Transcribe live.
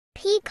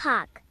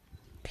Peacock.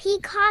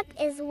 Peacock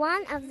is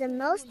one of the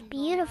most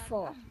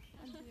beautiful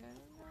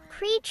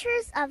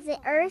creatures of the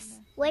earth,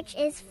 which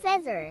is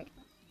feathered.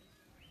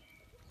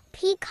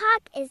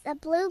 Peacock is a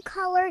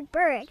blue-colored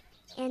bird,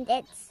 and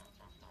its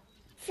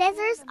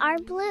feathers are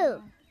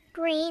blue,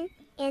 green,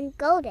 and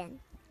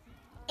golden.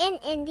 In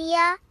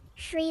India,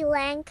 Sri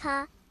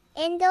Lanka,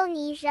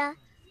 Indonesia,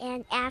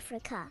 and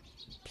Africa,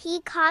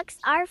 peacocks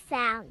are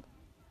found.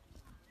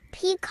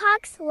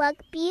 Peacocks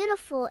look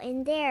beautiful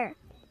in their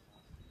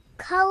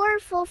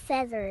colorful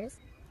feathers.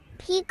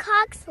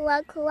 Peacocks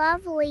look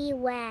lovely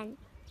when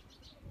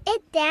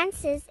it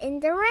dances in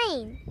the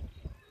rain.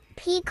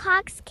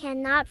 Peacocks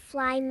cannot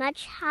fly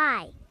much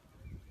high.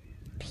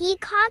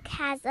 Peacock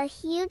has a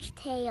huge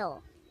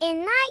tail.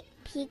 In night,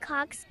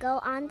 peacocks go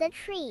on the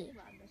tree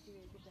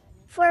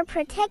for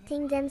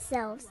protecting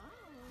themselves.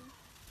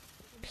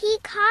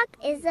 Peacock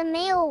is a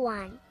male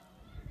one,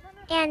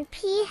 and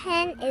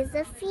peahen is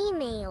a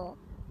female.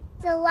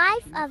 The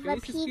life of a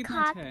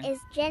peacock is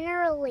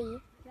generally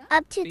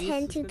up to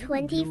 10 to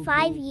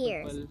 25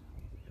 years.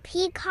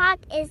 Peacock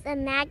is a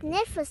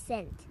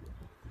magnificent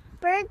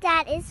bird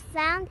that is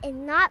found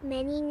in not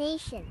many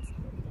nations,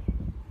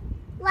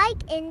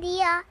 like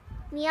India,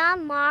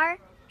 Myanmar,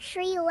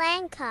 Sri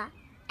Lanka,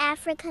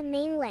 Africa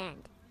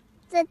mainland.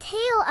 The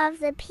tail of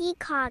the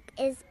peacock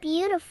is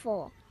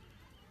beautiful,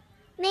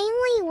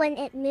 mainly when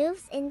it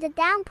moves in the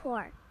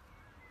downpour.